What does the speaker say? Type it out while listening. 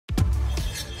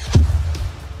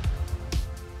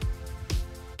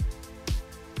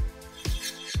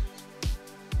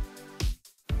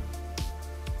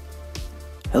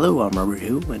Hello, I'm Robert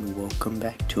Who, and welcome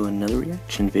back to another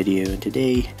reaction video. And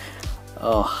today,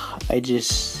 I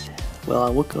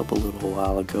woke up a little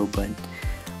while ago, but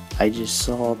I just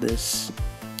saw this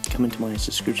come into my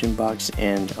subscription box,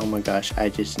 and oh my gosh, I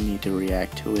just need to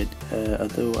react to it.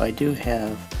 Although I do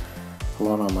have a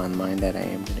lot on my mind that I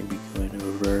am going to be going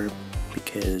over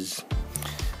because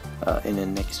in the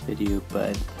next video,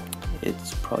 but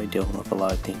it's probably dealing with a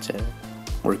lot of things that I'm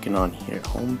working on here at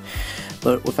home.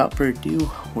 But without further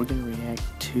ado, we're going to react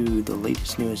to the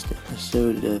newest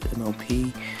episode of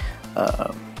MLP,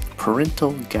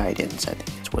 Parental Guidance, I think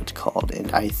it's what it's called.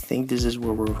 And I think this is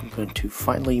where we're going to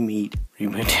finally meet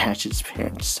Rainbow Dash's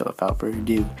parents. So without further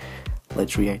ado,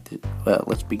 let's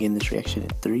begin this reaction in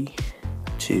 3,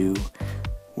 2,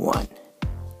 1.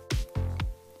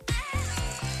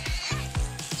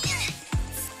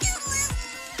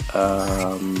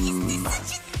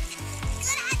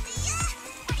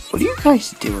 What are you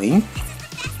guys doing?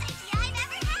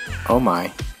 Oh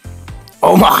my.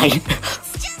 Oh my!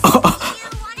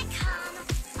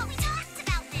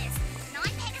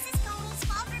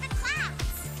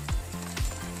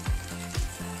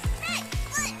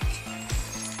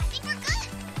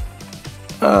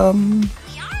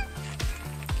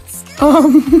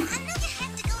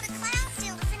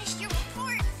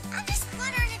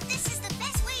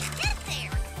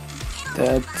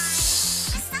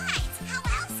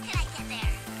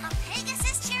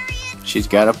 She's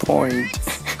got a point.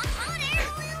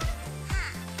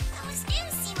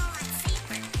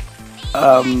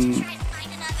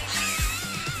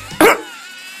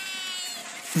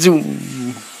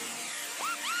 Zoom.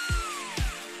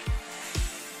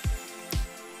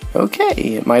 Okay,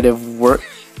 it might have worked.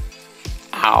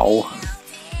 Ow.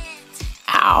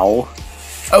 Ow.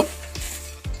 Oh.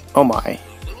 Oh my.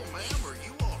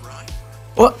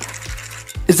 What?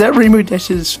 Is that Rainbow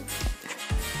Dash's?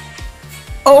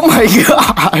 Oh my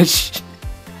gosh!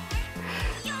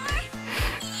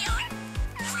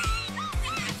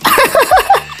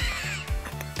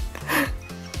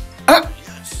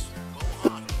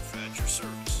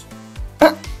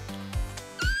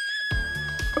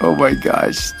 Oh my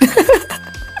gosh.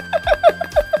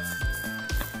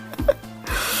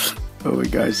 Oh my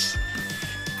gosh.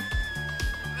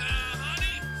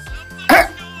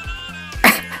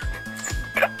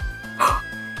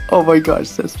 Oh my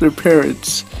gosh, that's their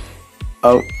parents.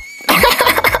 Oh.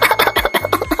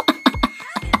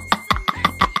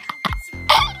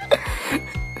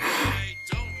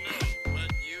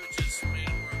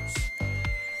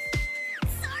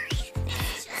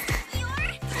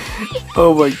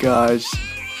 Oh my gosh.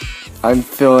 I'm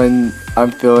feeling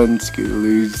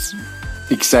Scootaloo's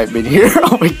excitement here.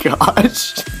 Oh my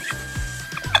gosh.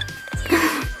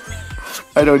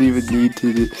 I don't even need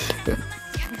to do.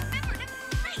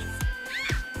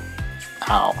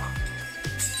 Ow.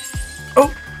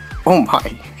 Oh! Oh my.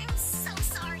 I'm so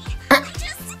sorry. I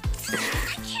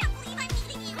can't believe I'm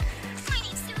meeting you. My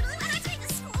name's Scootaloo, and I'm doing a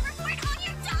school report on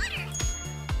your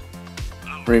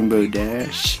daughter. Rainbow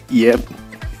Dash. Yep. The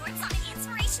report's on an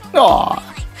inspirational Aw.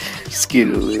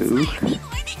 Scootaloo.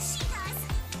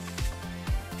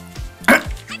 I'm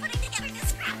putting together this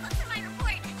scrapbook for my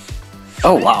report.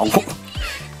 Oh wow.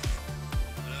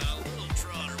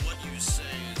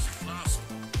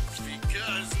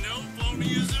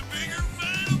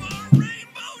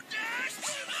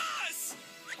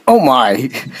 Oh my! Always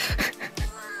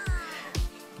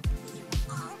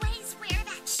wear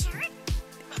that shirt?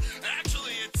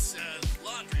 Actually, it's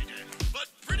laundry day, but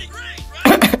pretty great,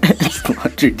 right? It's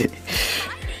laundry day.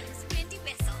 My name's Windy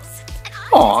Whistles, and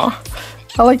Aw,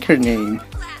 I like her name.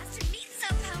 class to meet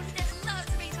some pony that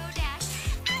loves Rainbow Dash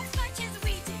as much as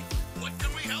we do. What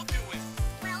can we help you with?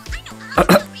 Well, I know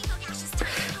about Rainbow Dash's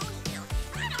tiny ponytail,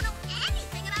 but I don't know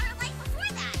anything about her life before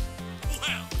that.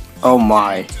 Well, Oh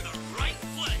my. to the right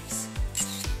place.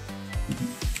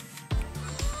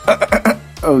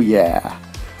 Oh yeah.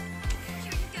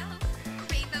 Here you go,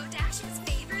 Rainbow Dash's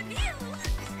favorite meal.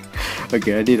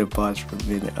 Okay, I need to pause for a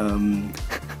minute.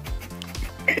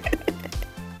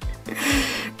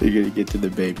 They're gonna get to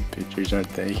the baby pictures, aren't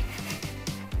they?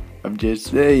 I'm just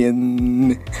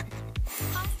saying.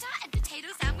 Pasta and potato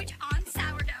sandwich on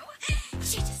sourdough.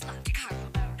 She just loved a carbo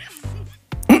mode.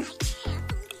 I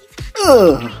can't believe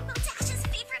Ugh. Rainbow Dash's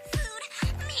favorite food.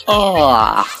 Maybe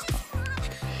Ah.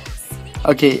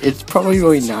 Okay, it's probably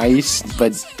really nice,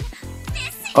 but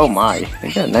oh my,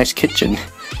 they got a nice kitchen.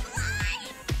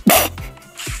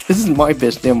 This is my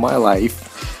best day of my life.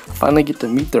 Finally get to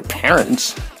meet their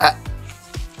parents.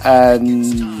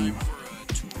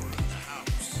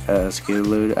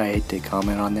 Scootaloo, I hate to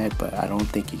comment on that, but I don't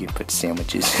think you can put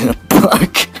sandwiches in a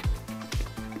book.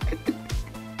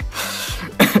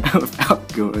 without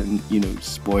going,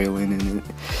 spoiling in it.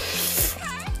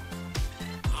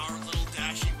 Our little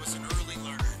Dashie was an early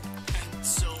learner, and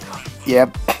so Rambo.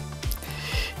 Yep.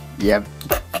 Yep.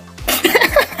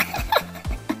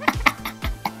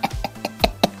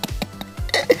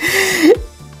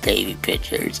 Baby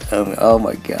pictures. Oh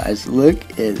my gosh, look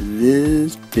at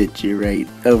this picture right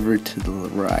over to the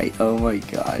right. Oh my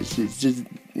gosh, it's just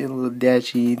a little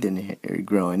Dashie, then her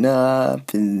growing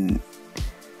up, and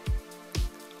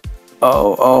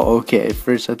oh, okay. At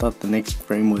first I thought the next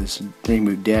frame was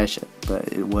Rainbow Dash,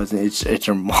 but it wasn't. It's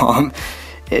her mom,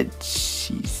 and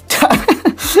she's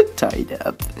tied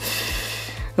up.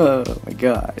 Oh my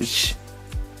gosh.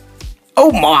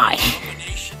 Oh my.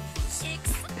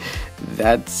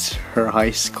 That's her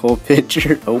high school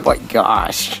picture. Oh my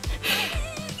gosh.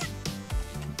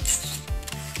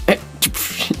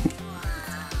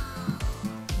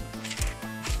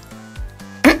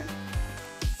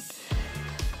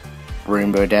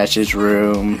 Rainbow Dash's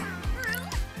room.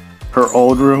 Her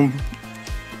old room.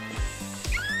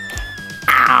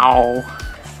 Ow.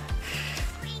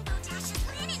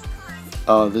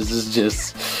 Oh, this is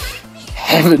just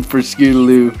heaven for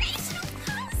Scootaloo.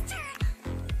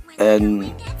 And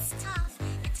don't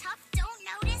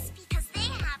notice because they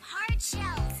have hard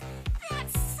shells.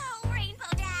 That's so Rainbow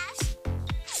Dash.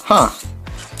 huh.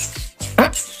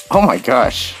 Oh my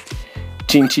gosh.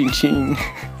 Ching ching ching.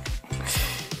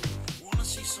 Wanna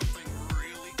see something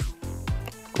really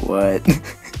cool? What?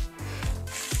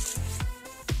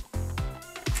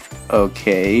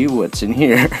 Okay, what's in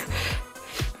here?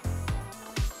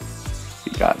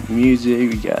 We got music,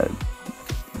 we got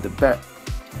the back.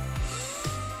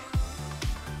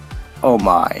 Oh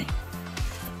my. I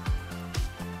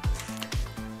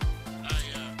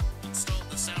installed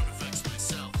the sound effects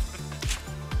myself.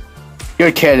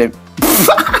 You're kidding.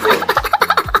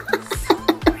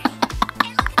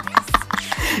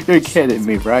 You're kidding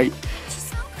me, right?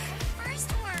 Just open the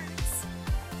first words.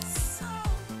 So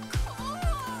cool.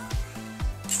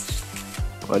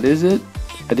 What is it?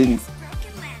 I didn't. This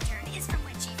broken lantern is from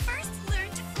when she first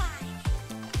learned to fly.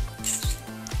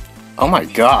 Oh my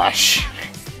gosh.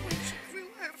 When she grew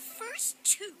her first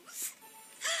tooth.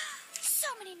 So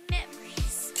many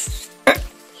memories.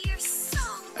 You're so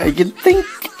I can think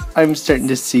I'm starting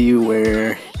to see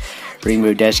where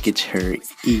Rainbow Dash gets her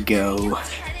ego.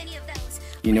 had any of those.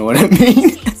 You know what I mean?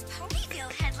 These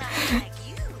ponytail headlines like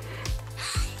you.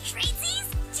 Tradesies,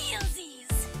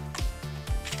 dealsies.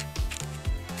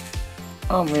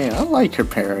 Oh man, I like her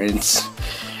parents.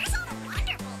 Where's all the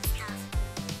wonderful stuff?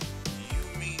 You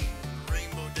mean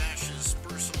Rainbow Dash's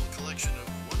personal collection of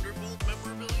Wonderbolt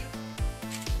memorabilia?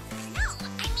 No,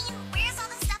 I mean, where's all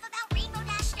the stuff about Rainbow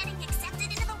Dash getting accepted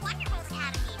into the Wonderbolt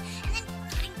Academy and then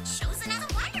getting chosen as a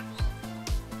Wonderbolt?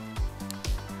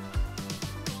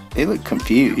 They look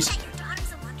confused. That your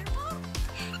daughter's a Wonderbolt?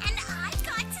 And I've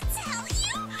got to tell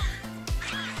you?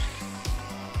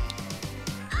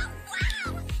 Oh,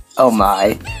 wow! Oh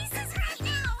my. Faces right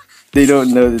now! They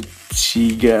don't know that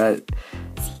she got.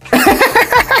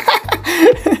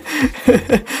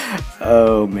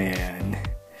 Oh man.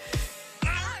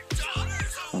 Our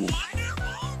daughter's a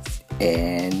Wonderbolt?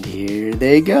 And here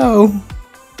they go. Great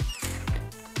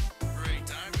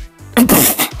timing.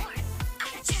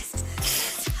 Just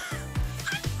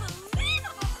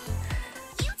unbelievable!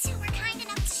 You two were kind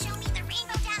enough to show me the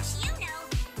Rainbow Dash you know.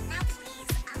 Now please,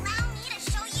 allow me to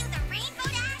show you the Rainbow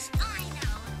Dash I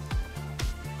know.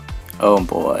 Oh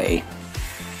boy.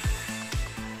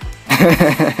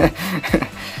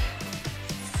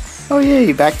 Oh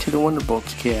yay, back to the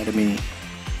Wonderbolt Academy.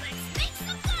 Let's make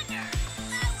some thunder!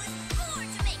 I was born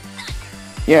to make thunder!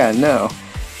 Yeah, no.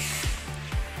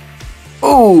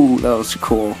 Oh, that was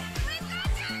cool. We've got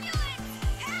turbulence!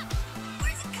 Help!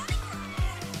 Where's it coming from?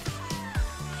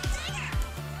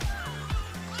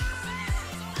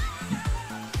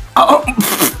 Oh,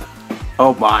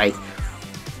 oh my.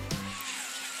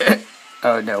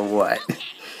 Oh no, what? Okay,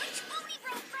 which bully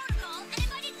broke protocol and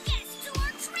invited guests to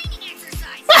our training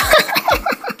exercise?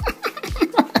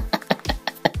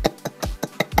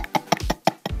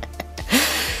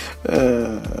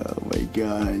 Oh my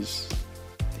gosh.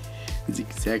 It's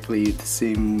exactly the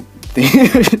same thing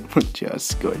with Just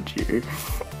Scorcher.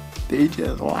 They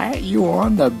just let you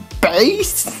on the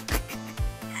base? I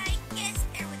guess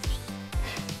they're with me.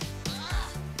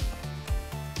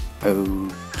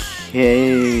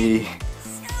 Okay.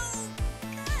 So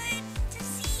good to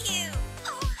see you.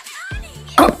 Oh, honey,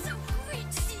 it's so great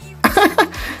to see you. And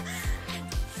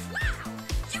wow,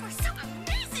 you were so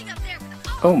amazing up there with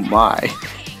all Oh that my. talking.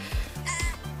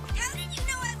 How did you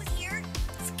know I was here?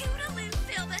 Scootaloo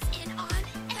filled us in on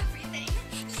everything.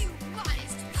 You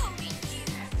modest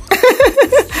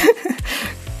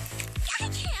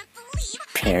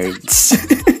parents.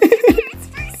 Parents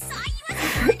first saw you as a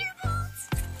Wonderbolt.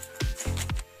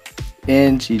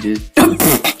 And she just You're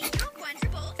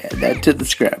Wonderbolt. add that to the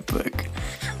scrapbook.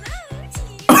 Hello,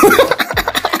 team.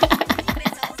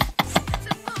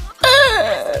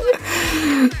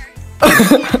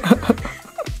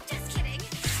 Just kidding.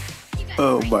 You got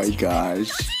Oh a my friend,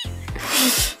 gosh.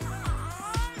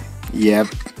 Aw. Yep.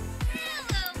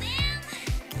 Hello, ma'am.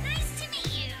 Nice to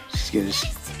meet you. She's gonna. Nice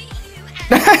to meet you.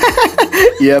 And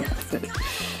Yep. love him.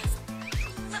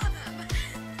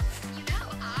 You know,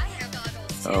 I have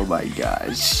goggles too. Oh my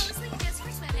gosh. Mostly just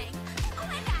for swimming. Oh,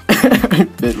 and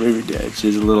that. But maybe Dad,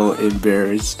 she's a little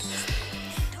embarrassed.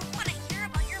 Don't want to hear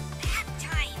about your bad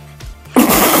time.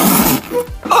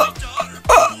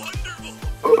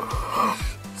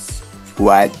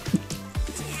 What? Dad,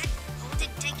 hold it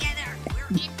together. We're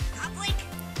in public.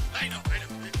 I know.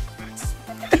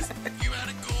 You had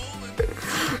a goal and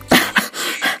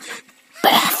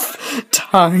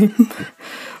Time?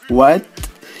 What?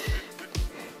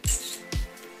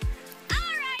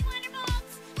 Alright,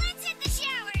 Wonderbolts. Let's hit the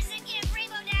showers and give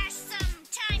Rainbow Dash some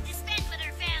time to spend with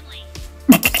her family.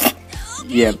 Okay,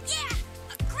 Yep. yeah.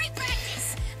 Great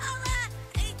practice. I'll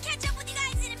catch up with you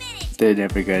guys in a minute. They're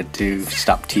never going to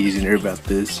stop teasing her about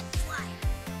this.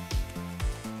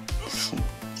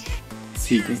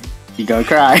 He gonna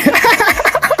cry.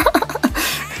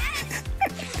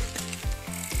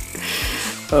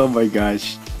 Oh my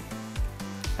gosh.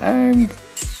 Could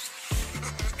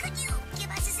you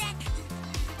give us a sec?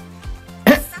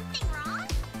 Something wrong?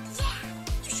 Yeah,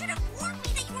 you should have warned me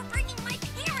that you were bringing my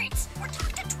parents, or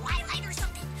talked to Twilight or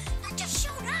something, not just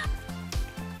showed up.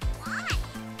 Why?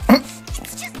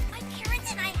 It's just my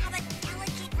parents and I have a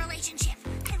delicate relationship.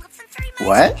 I love them very much.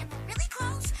 What? And we're really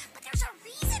close, but there's a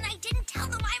reason I didn't tell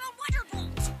them I'm a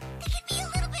Wonderbolt. They can be a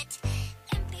little bit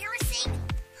embarrassing.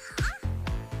 Huh?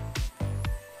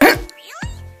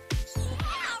 Really?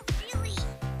 Yeah, really.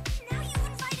 Now you've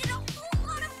invited a whole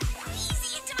lot of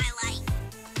crazy into my life.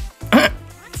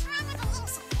 What's wrong with a little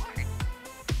support?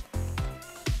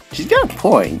 She's got a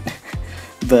point.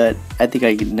 But I think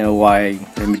I can know why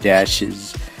Remy Dash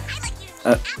is. I like you to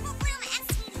meet Apple Bloom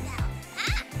and Sweetie Belle.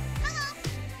 Ah,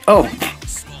 hello. Oh!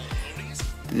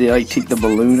 Did they like take the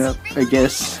balloon up, I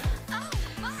guess? Oh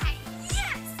my,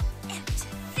 yes. And to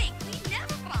think we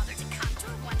never bothered to come to a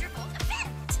Wonderbolt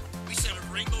event. We said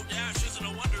if Rainbow Dash isn't a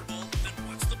Wonderbolt, then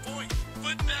what's the point?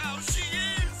 But now she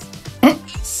is! And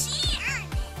she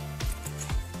earned it.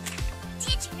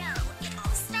 Did you know it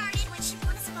all started when she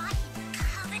won a spot in the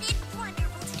coveted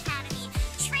Wonderbolt Academy,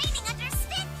 training under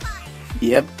Spitfire?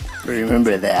 Yep,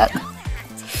 remember that. Know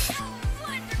that. So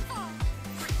wonderful.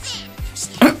 But then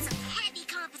she had some heavy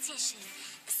competition,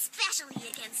 especially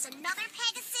against another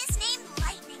Pegasus named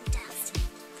Lightning Dust.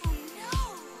 Oh no.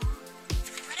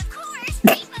 But of course,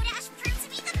 Rainbow Dash proved to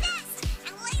be the best,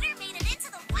 and later made it into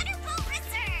the Wonderbolt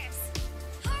Reserves.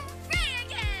 Hooray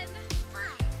again!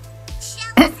 But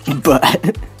jealousy But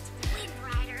Wind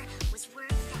Rider was worried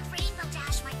that Rainbow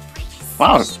Dash might break his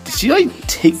wow, speed did she like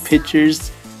take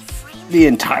pictures the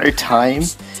entire time?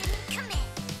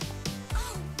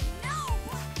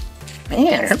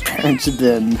 Man, her parents have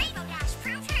been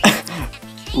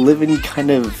living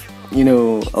kind of, you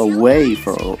know, away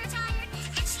for a.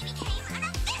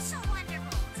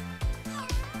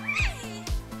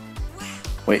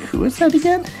 Wait, who is that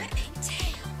again?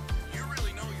 You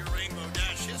really know your Rainbow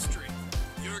Dash history.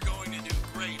 You're going to do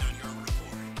great on your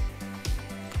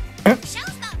report.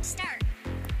 Show's about to start.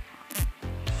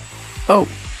 Oh.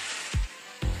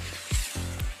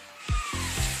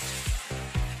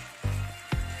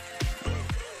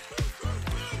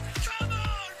 Come on,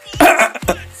 boys!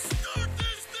 Let's start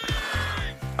this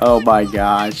thing! Oh my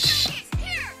gosh.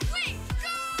 Here, wait, go!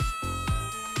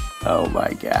 Oh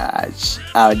my gosh.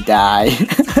 I'll die.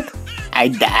 I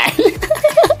die.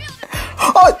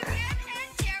 Oh,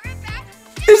 And tear it back.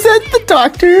 is that the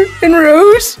Doctor and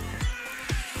Rose?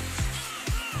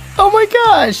 Oh my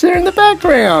gosh, they're in the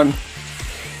background.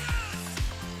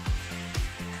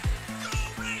 Go,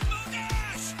 Rainbow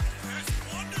Dash! Best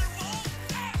Wonderbolt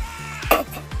ever!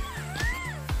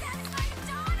 That's my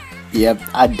daughter. Yep,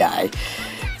 I'd die.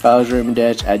 If I was Raymond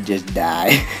Dash, I'd just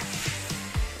die.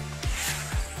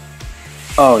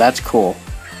 Oh, that's cool.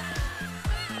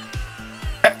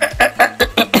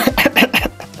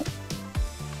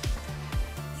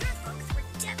 Your folks were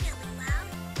definitely loud,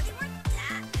 but they weren't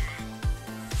that bad.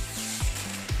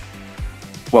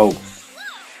 Whoa. Whoa!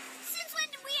 Since when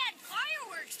did we add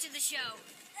fireworks to the show?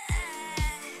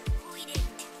 We didn't.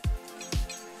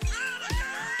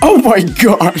 Oh my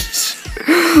gosh.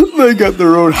 They got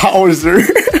their own Hauser.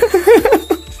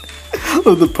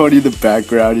 of the pony in the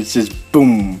background. It's just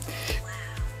boom.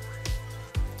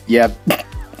 Yep.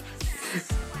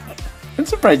 I'm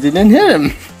surprised it didn't hit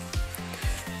him.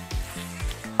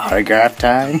 Autograph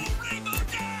time.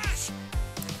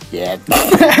 Yeah.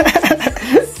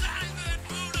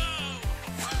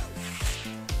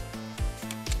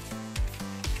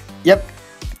 Yep.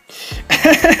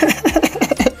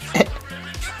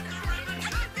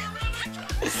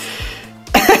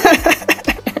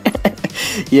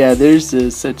 Yeah, there's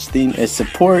a such thing as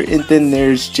support, and then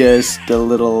there's just a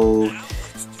little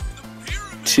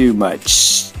too much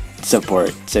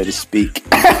support, so to speak.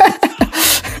 You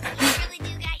really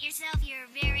do got yourself your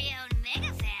very own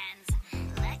mega fans.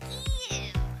 Lucky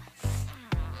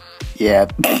you. Yeah.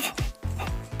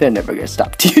 They're never gonna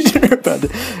stop teasing her about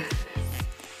it.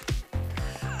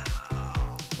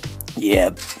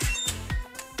 Yep.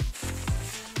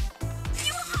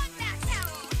 You hot back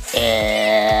towel.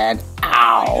 And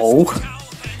ow.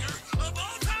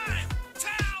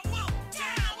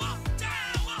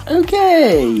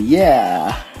 Okay,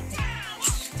 yeah.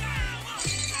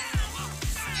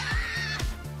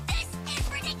 This is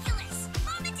ridiculous.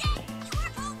 Mom and Dad, you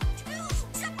are both too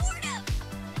supportive.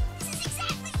 This is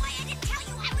exactly why I didn't tell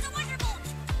you I was a Wonderbolt.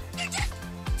 You're just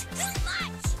too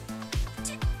much.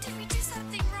 Did we do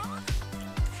something wrong?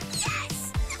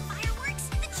 Yes, the fireworks,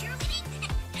 the cheerleading,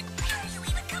 and where do you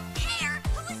even compare?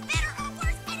 Who is better or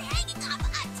worse at hanging up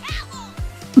a towel?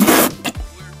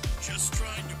 We're just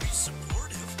trying to be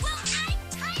supportive. Well, I'm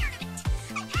tired of it.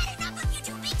 I've had enough of you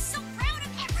two being so proud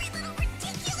of every little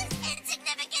ridiculous,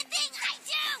 insignificant thing I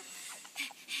do.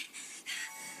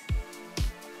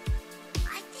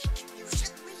 I think you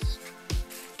should leave.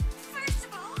 First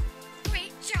of all,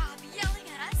 great job yelling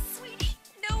at us, sweetie.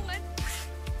 No one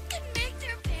can make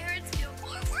their parents feel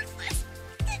more worthless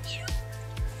than you.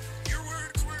 Your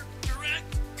words were direct,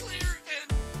 clear, and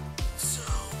so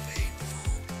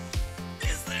painful.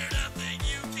 Is there nothing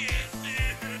you can't do?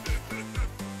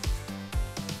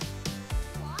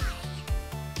 Why?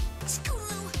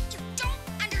 Screw, you don't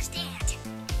understand.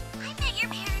 I met your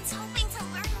parents hoping to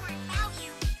learn more about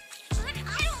you, but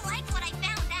I don't like what I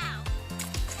found out.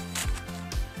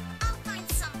 I'll find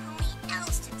some pony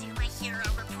else to do my hero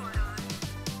report on.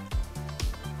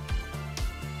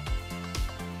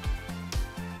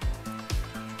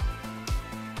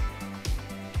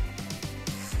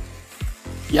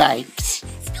 Yikes.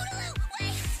 Scootaloo,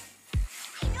 wait!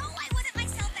 I know I wasn't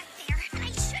myself back there, and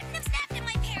I shouldn't have snapped at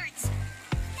my parents.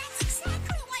 That's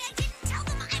exactly why I didn't tell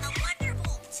them I'm a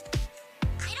Wonderbolt.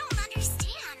 I don't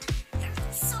understand.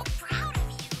 They're so proud of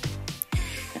you.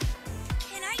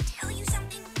 Can I tell you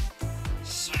something?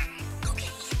 Sure.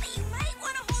 Okay, but you might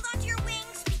want to hold on to your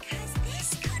wings because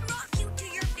this could rock you to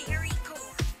your very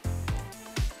core.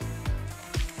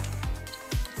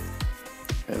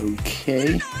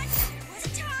 Okay. There was a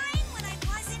time when I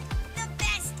wasn't the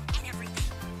best at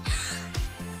everything.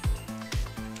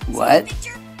 What?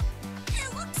 Picture? It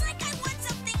looks like I won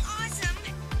something awesome,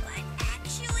 but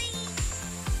actually,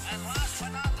 And last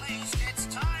but not least, it's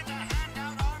time to hand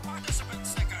out our participant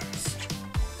stickers.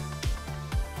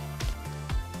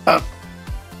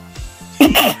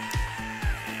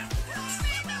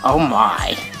 Oh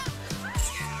my.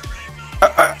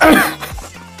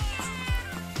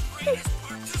 Greatest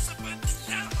participant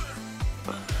ever.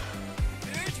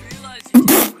 Parents realize you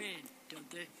can win, don't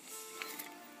they?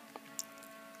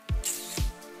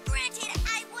 granted,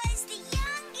 I was the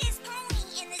youngest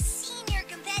pony in the senior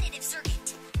competitive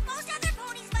circuit. Most other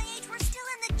ponies my age were still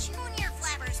in the junior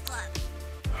flappers club.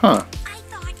 Huh. I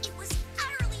thought it was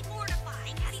utterly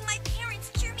mortifying having my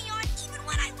parents cheer me on even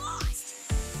when I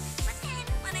lost. But then,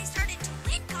 when I started to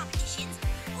win competitions,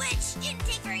 which didn't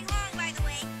take very long, by the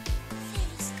way,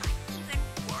 things got even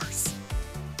worse.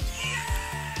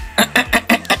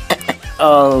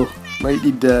 Oh, like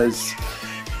he does.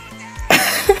 You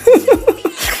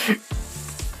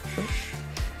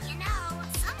know,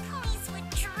 some ponies would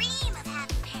dream of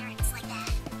having parents like that.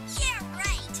 Yeah,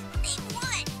 right. They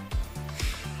would.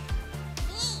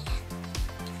 Me.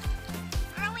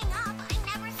 Growing up, I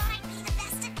never thought I'd be the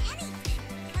best at anything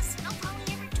because no pony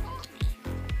ever told me.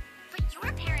 But your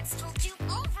parents told you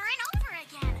over and over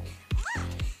again. Look,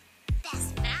 best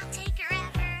math taker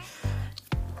ever.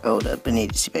 Hold up, I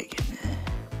need to see if I can.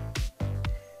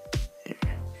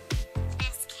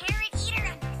 Best carrot eater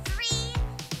under 3.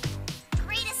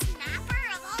 Greatest napper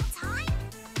of all time.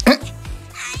 I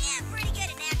am pretty good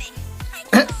at napping. I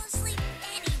can fall asleep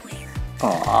anywhere.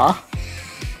 Aww.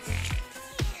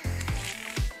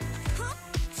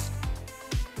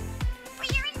 For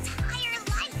your entire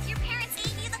life, your parents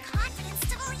gave you the confidence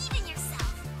to believe in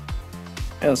yourself.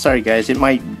 Oh, sorry guys, it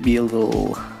might be a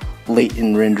little late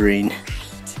in rendering.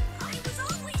 I was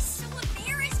always so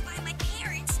embarrassed by my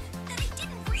parents that I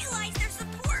didn't realize their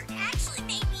support actually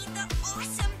made me the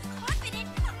awesome, confident,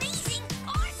 amazing,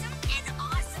 awesome, and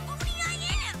awesome pony I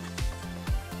am.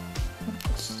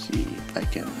 Let's see if I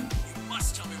can. You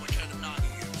must tell me what kind of knot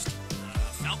you used.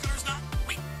 Falconer's knot?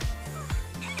 Wait,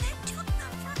 And I took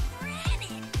them for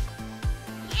granted.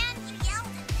 And you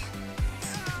yelled at them.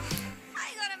 I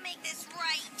gotta make this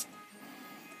right.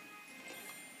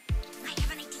 I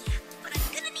have an idea, but I'm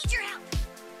gonna need your help.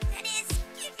 That is,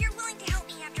 if you're willing to help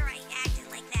me after I acted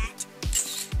like that.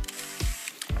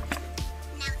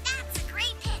 Now that's a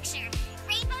great picture.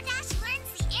 Rainbow Dash learns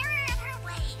the error of her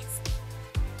ways.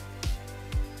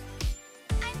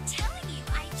 I'm telling you,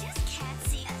 I just can't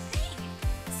see a thing.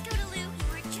 Scootaloo, you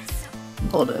were just so...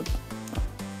 Hold up.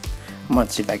 I'm gonna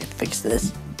see if I can fix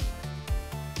this.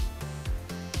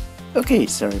 Okay,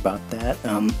 sorry about that.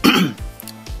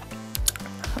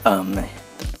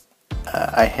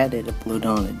 I had it uploaded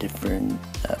on a different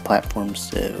platform,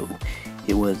 so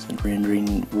it wasn't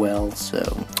rendering well. So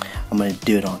I'm gonna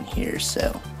do it on here.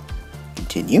 So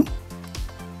continue.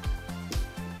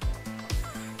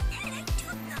 And I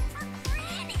took them for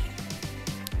granted.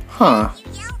 Huh?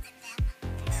 You yelled at them.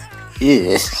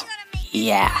 Yes. I gotta make this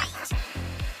Yeah. right.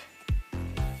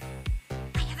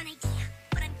 I have an idea,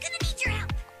 but I'm gonna need your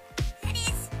help. That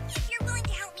is, if you're willing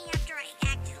to help me after I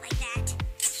acted like that.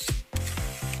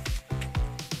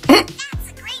 That's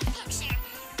a great picture.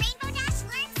 Rainbow Dash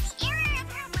learns the error of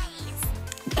her ways.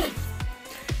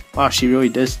 Wow, she really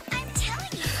does I'm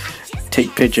telling you, I just take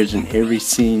can't pictures see in a every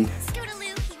thing. scene. Scootaloo,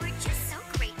 you were just so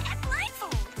great at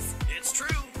blindfolds. it's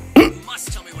true. You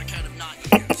must tell me what kind of knot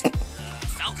you used.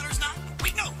 Falconer's knot?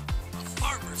 Wait, no. A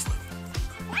farmer's loop.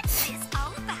 What's this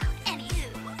all about, anywho?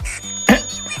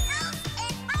 Baby whistles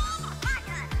and oh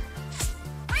hugger.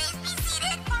 Please be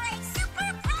seated for a super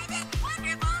private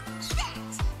wonderful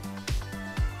event.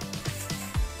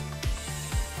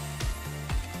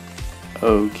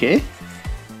 Okay.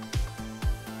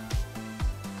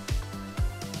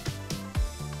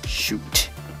 Shoot.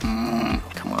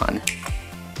 Come on.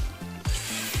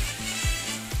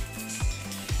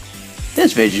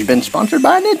 This video has been sponsored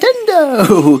by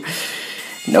Nintendo.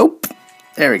 Nope.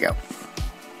 There we go. Mom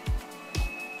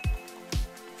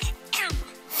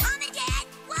and Dad,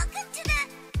 welcome to the...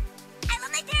 I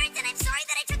love my parents and I'm sorry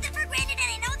that I took them for granted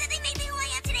and I know that they made me who I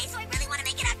am today, so I really want to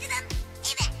make it up to them.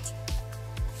 Event.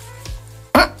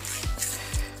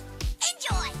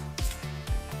 Enjoy.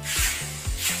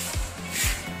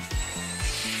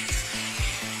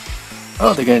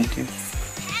 Oh, they're gonna do.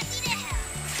 Happy to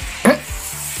help.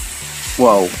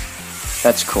 Whoa.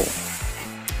 That's cool.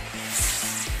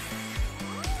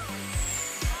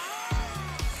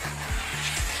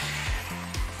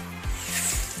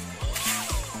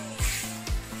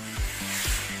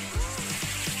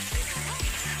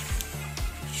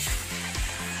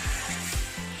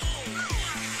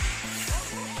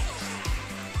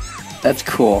 That's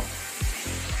cool.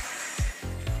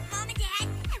 Mom and Dad,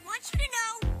 I want you to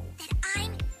know that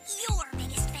I'm your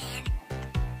biggest fan.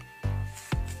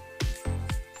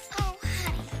 Oh,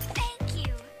 honey, thank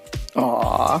you.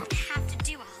 Aww. You have to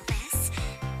do all this.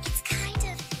 It's kind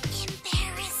of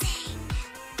embarrassing.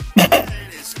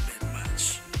 It is a bit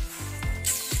much.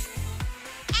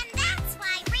 And that's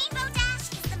why Rainbow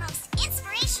Dash is the most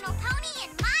inspirational pony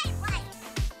in my life.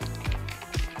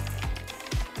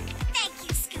 Thank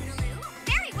you, Scootaloo.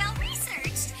 Very well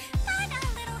researched, but a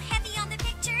little heavy on the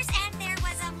pictures, and there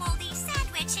was a moldy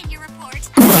sandwich in your report.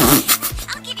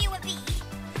 I'll give you a B.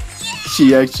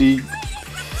 Yeah!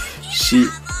 She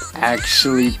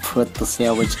actually put the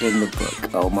sandwich in the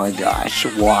book. Oh my gosh,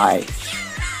 why?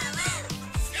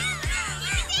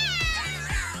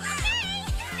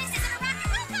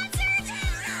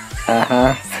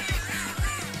 Uh-huh.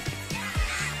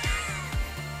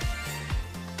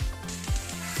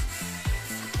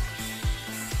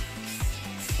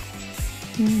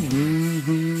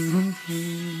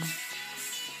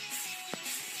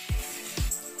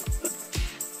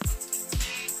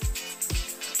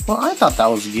 Well, I thought that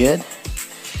was good.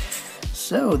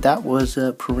 So that was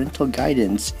Parental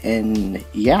Guidance, and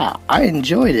yeah, I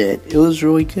enjoyed it. It was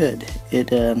really good.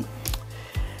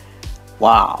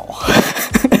 Wow.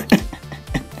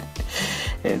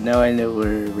 And now I know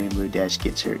where Rainbow Dash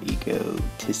gets her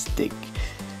egotistic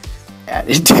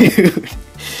attitude.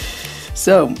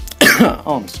 So,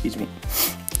 oh, excuse me.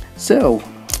 So,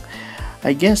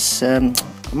 I guess I'm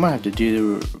gonna have to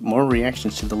do more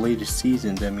reactions to the latest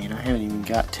seasons. I mean, I haven't even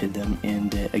got to them,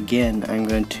 and again, I'm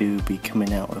going to be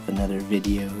coming out with another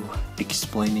video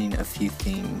explaining a few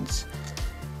things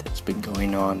that's been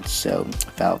going on. So,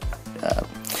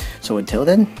 So until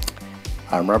then,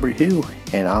 I'm Robert Who,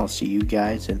 and I'll see you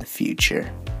guys in the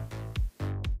future.